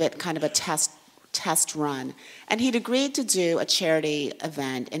to give it kind of a test run. And he'd agreed to do a charity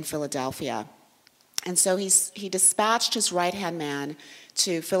event in Philadelphia. And so he dispatched his right-hand man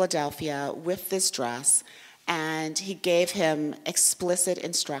to Philadelphia with this dress, and he gave him explicit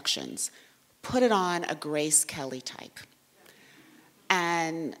instructions. Put it on a Grace Kelly type.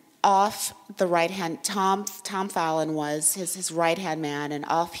 And off the right-hand, Tom Fallon was his right-hand man, and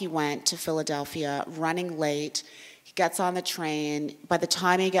off he went to Philadelphia, running late. He gets on the train. By the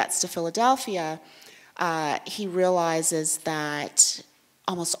time he gets to Philadelphia, he realizes that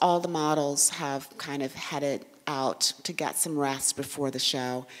almost all the models have kind of headed out to get some rest before the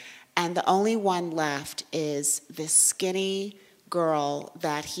show. And the only one left is this skinny girl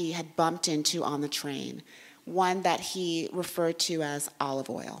that he had bumped into on the train, one that he referred to as Olive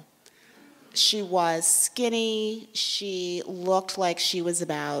Oil. She was skinny. She looked like she was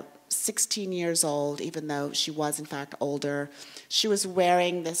about 16 years old, even though she was, in fact, older. She was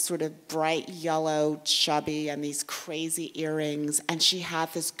wearing this sort of bright yellow chubby and these crazy earrings, and she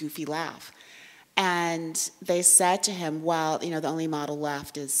had this goofy laugh. And they said to him, well, you know, the only model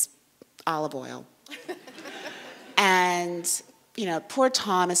left is Olive Oil. And poor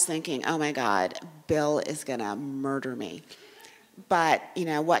Tom is thinking, oh my God, Bill is going to murder me. But,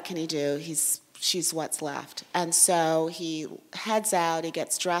 what can he do? She's what's left. And so he heads out, he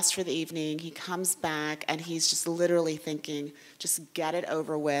gets dressed for the evening, he comes back, and he's just literally thinking, just get it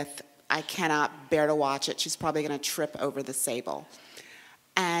over with. I cannot bear to watch it. She's probably going to trip over the sable.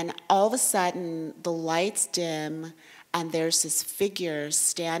 And all of a sudden, the lights dim, and there's this figure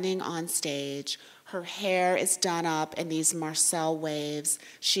standing on stage. Her hair is done up in these Marcel waves.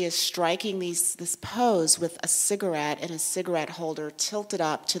 She is striking this pose with a cigarette in a cigarette holder tilted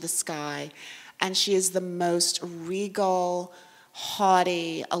up to the sky. And she is the most regal,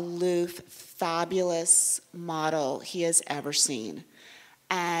 haughty, aloof, fabulous model he has ever seen.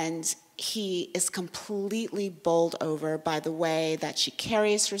 And he is completely bowled over by the way that she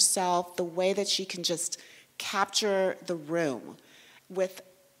carries herself, the way that she can just capture the room with,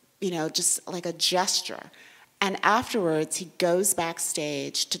 just like a gesture. And afterwards, he goes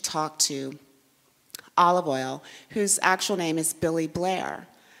backstage to talk to Olive Oil, whose actual name is Billy Blair.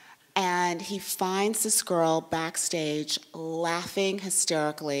 And he finds this girl backstage laughing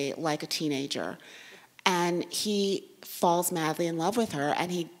hysterically like a teenager. And he falls madly in love with her.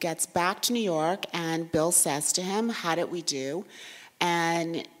 And he gets back to New York, and Bill says to him, how did we do?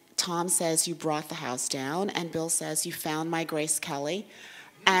 And Tom says, you brought the house down. And Bill says, you found my Grace Kelly.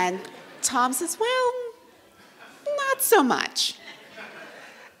 And Tom says, well, not so much.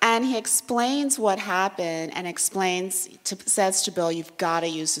 And he explains what happened and says to Bill, you've got to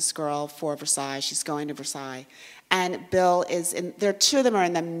use this girl for Versailles. She's going to Versailles. And Bill two of them are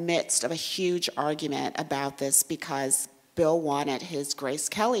in the midst of a huge argument about this because Bill wanted his Grace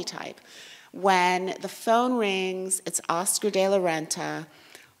Kelly type. When the phone rings, it's Oscar de la Renta.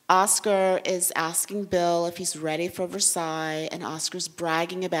 Oscar is asking Bill if he's ready for Versailles, and Oscar's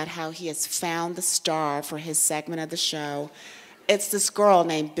bragging about how he has found the star for his segment of the show. It's this girl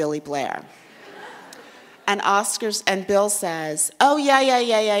named Billy Blair. And Bill says, oh,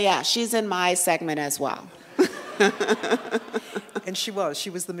 yeah, she's in my segment as well. And she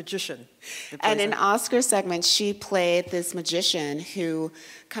was the magician. And in Oscar's segment, she played this magician who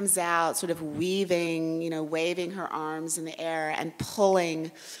comes out sort of weaving, waving her arms in the air and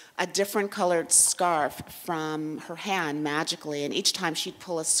pulling a different colored scarf from her hand magically. And each time she'd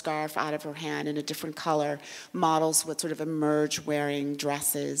pull a scarf out of her hand in a different color, models would sort of emerge wearing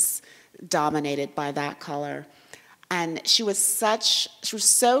dresses dominated by that color. And she was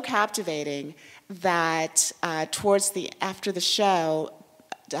so captivating that after the show,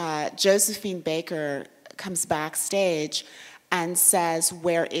 Josephine Baker comes backstage and says,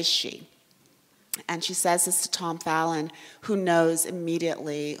 where is she? And she says this to Tom Fallon, who knows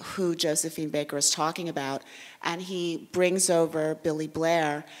immediately who Josephine Baker is talking about. And he brings over Billy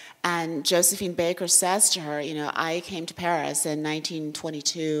Blair. And Josephine Baker says to her, I came to Paris in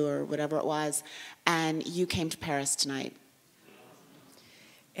 1922 or whatever it was, and you came to Paris tonight.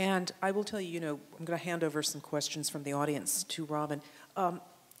 And I will tell you, I'm going to hand over some questions from the audience to Robin.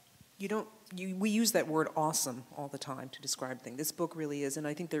 We use that word awesome all the time to describe things. This book really is, and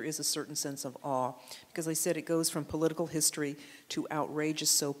I think there is a certain sense of awe, because I said it goes from political history to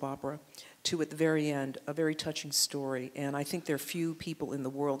outrageous soap opera to, at the very end, a very touching story. And I think there are few people in the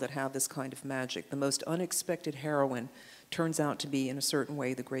world that have this kind of magic. The most unexpected heroine turns out to be, in a certain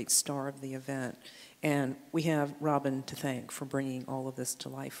way, the great star of the event. And we have Robin to thank for bringing all of this to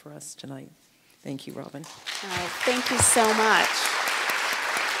life for us tonight. Thank you, Robin. Thank you so much.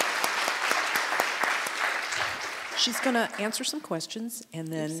 She's going to answer some questions, and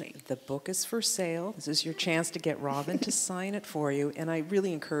then the book is for sale. This is your chance to get Robin to sign it for you, and I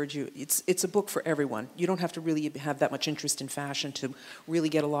really encourage you. It's a book for everyone. You don't have to really have that much interest in fashion to really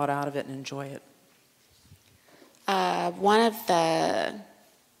get a lot out of it and enjoy it. One of the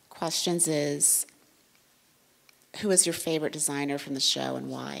questions is, who is your favorite designer from the show and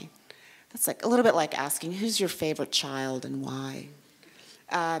why? That's like a little bit like asking, who's your favorite child and why?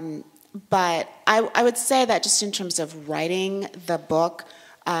 But I would say that just in terms of writing the book,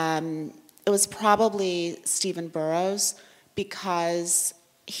 it was probably Stephen Burrows, because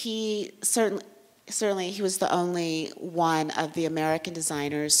he certainly he was the only one of the American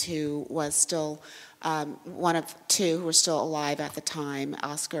designers who was still one of two who were still alive at the time.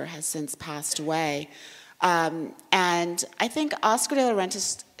 Oscar has since passed away. And I think Oscar de la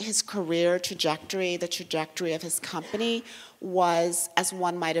Renta, his career trajectory, the trajectory of his company, was as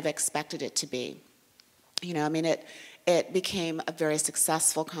one might have expected it to be. It became a very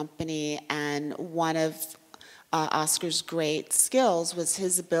successful company, and one of Oscar's great skills was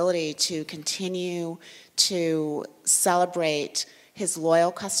his ability to continue to celebrate his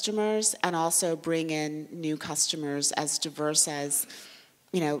loyal customers and also bring in new customers as diverse as,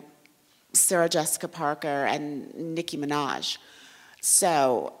 Sarah Jessica Parker and Nicki Minaj.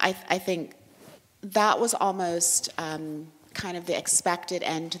 So I think that was almost kind of the expected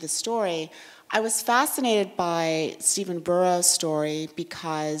end to the story. I was fascinated by Stephen Burrows' story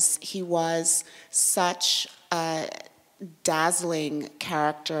because he was such a dazzling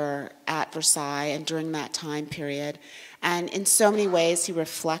character at Versailles and during that time period. And in so many ways, he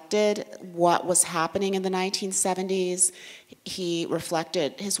reflected what was happening in the 1970s.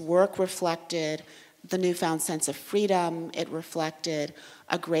 His work reflected the newfound sense of freedom. It reflected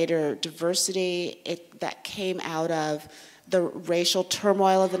a greater diversity that came out of the racial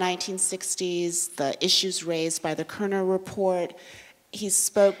turmoil of the 1960s, the issues raised by the Kerner Report. He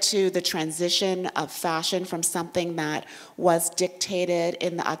spoke to the transition of fashion from something that was dictated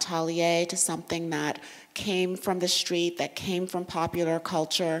in the atelier to something that came from the street, that came from popular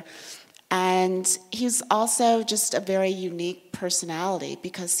culture. And he's also just a very unique personality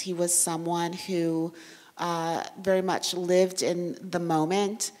because he was someone who very much lived in the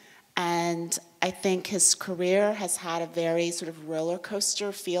moment. And I think his career has had a very sort of roller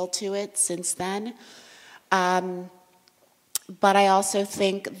coaster feel to it since then. But I also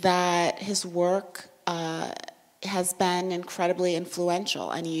think that his work has been incredibly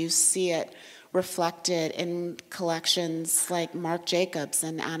influential, and you see it reflected in collections like Marc Jacobs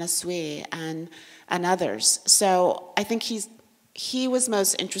and Anna Sui and others. So I think he was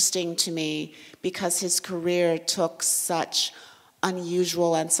most interesting to me because his career took such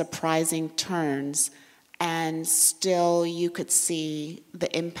unusual and surprising turns, and still you could see the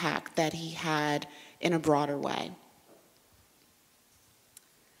impact that he had in a broader way.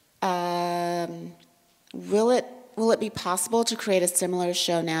 Will it be possible to create a similar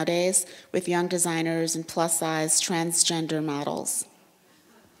show nowadays with young designers and plus-size transgender models?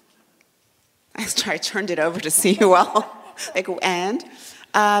 I turned it over to see you all.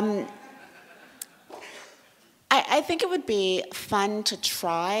 I think it would be fun to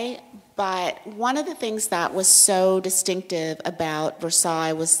try, but one of the things that was so distinctive about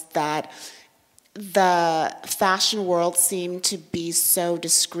Versailles was that the fashion world seemed to be so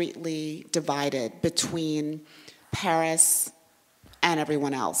discreetly divided between Paris and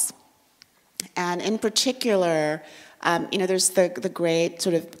everyone else. And in particular, there's the great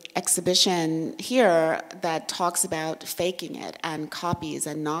sort of exhibition here that talks about faking it and copies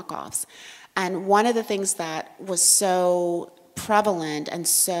and knockoffs. And one of the things that was so prevalent and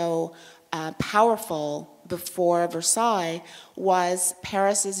so powerful before Versailles was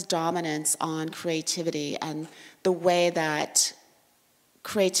Paris's dominance on creativity and the way that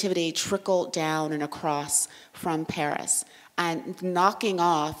creativity trickled down and across from Paris. And knocking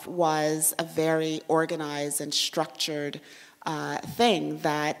off was a very organized and structured thing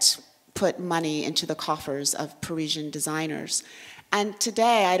that put money into the coffers of Parisian designers. And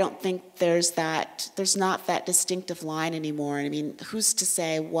today, I don't think there's not that distinctive line anymore. I mean, who's to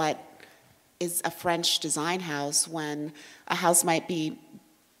say what is a French design house when a house might be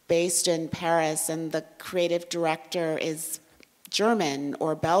based in Paris and the creative director is German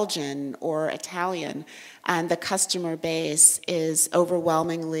or Belgian or Italian, and the customer base is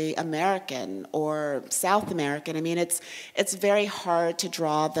overwhelmingly American or South American. I mean, it's very hard to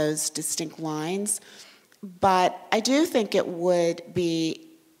draw those distinct lines. But I do think it would be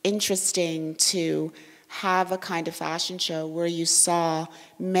interesting to have a kind of fashion show where you saw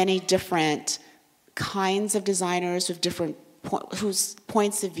many different kinds of designers with different whose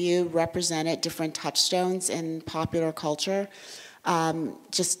points of view represented different touchstones in popular culture.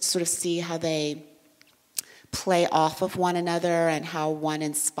 Just sort of see how they play off of one another and how one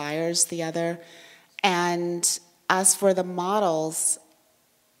inspires the other. And as for the models,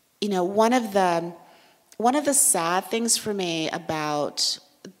 one of the sad things for me about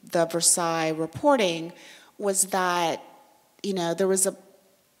the Versailles reporting was that, there was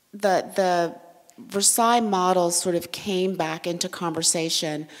the Versailles models sort of came back into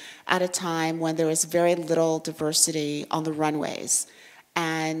conversation at a time when there was very little diversity on the runways.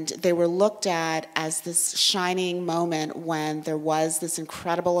 And they were looked at as this shining moment when there was this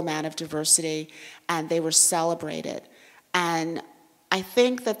incredible amount of diversity, and they were celebrated. And I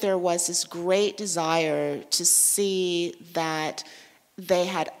think that there was this great desire to see that they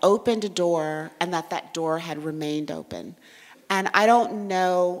had opened a door and that door had remained open. And I don't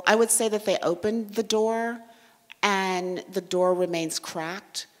know, I would say that they opened the door and the door remains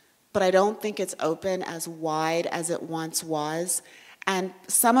cracked, but I don't think it's open as wide as it once was. And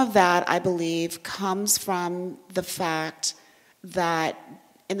some of that, I believe, comes from the fact that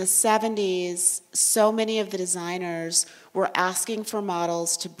in the 70s, so many of the designers were asking for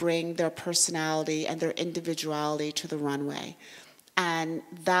models to bring their personality and their individuality to the runway. And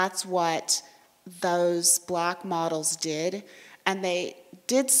that's what those black models did. And they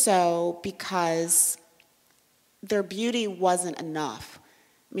did so because their beauty wasn't enough.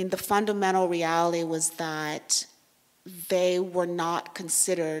 I mean, the fundamental reality was that they were not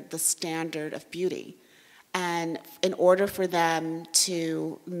considered the standard of beauty. And in order for them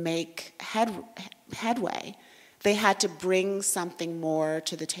to make headway, they had to bring something more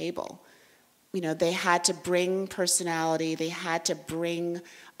to the table. You know, they had to bring personality, they had to bring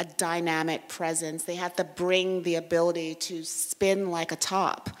a dynamic presence, they had to bring the ability to spin like a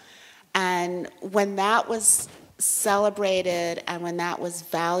top. And when that was celebrated and when that was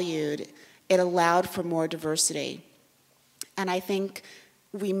valued, it allowed for more diversity. And I think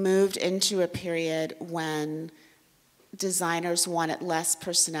we moved into a period when designers wanted less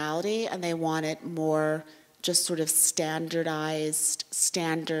personality and they wanted more just sort of standardized,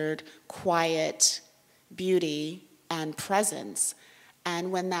 standard, quiet beauty and presence.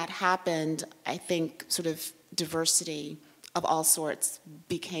 And when that happened, I think sort of diversity of all sorts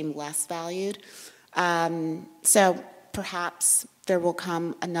became less valued. So perhaps there will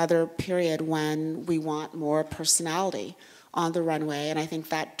come another period when we want more personality on the runway, and I think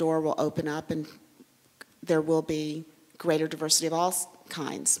that door will open up and there will be greater diversity of all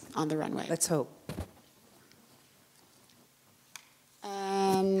kinds on the runway. Let's hope.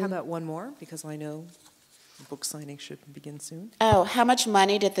 How about one more? Because I know the book signing should begin soon. Oh, how much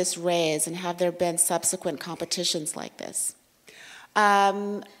money did this raise, and have there been subsequent competitions like this?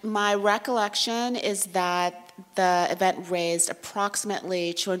 My recollection is that the event raised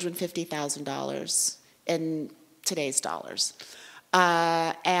approximately $250,000 in today's dollars.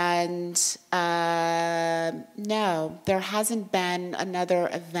 No, there hasn't been another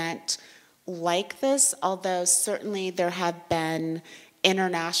event like this, although certainly there have been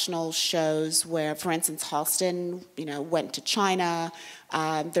international shows where, for instance, Halston, went to China.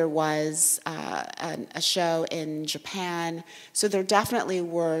 There was a show in Japan. So there definitely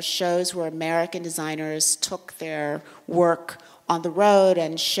were shows where American designers took their work on the road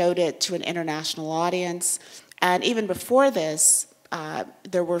and showed it to an international audience. And even before this,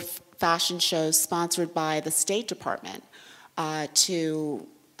 there were fashion shows sponsored by the State Department to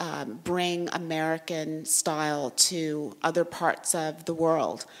bring American style to other parts of the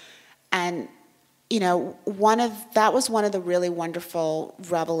world. And, that was one of the really wonderful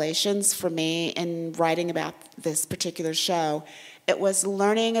revelations for me in writing about this particular show. It was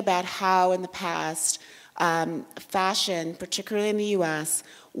learning about how in the past, fashion, particularly in the US,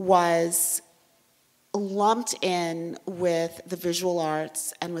 was lumped in with the visual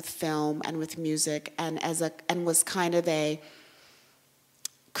arts and with film and with music and was kind of a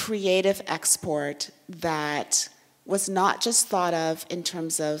creative export that was not just thought of in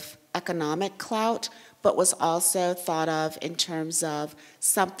terms of economic clout, but was also thought of in terms of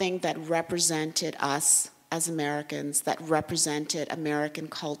something that represented us as Americans, that represented American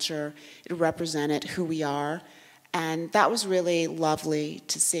culture, it represented who we are. And that was really lovely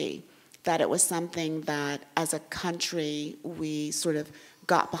to see, that it was something that as a country we sort of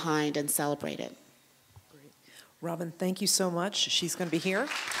got behind and celebrated. Robin, thank you so much. She's going to be here.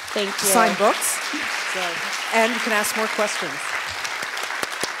 Thank you. Sign books. And you can ask more questions.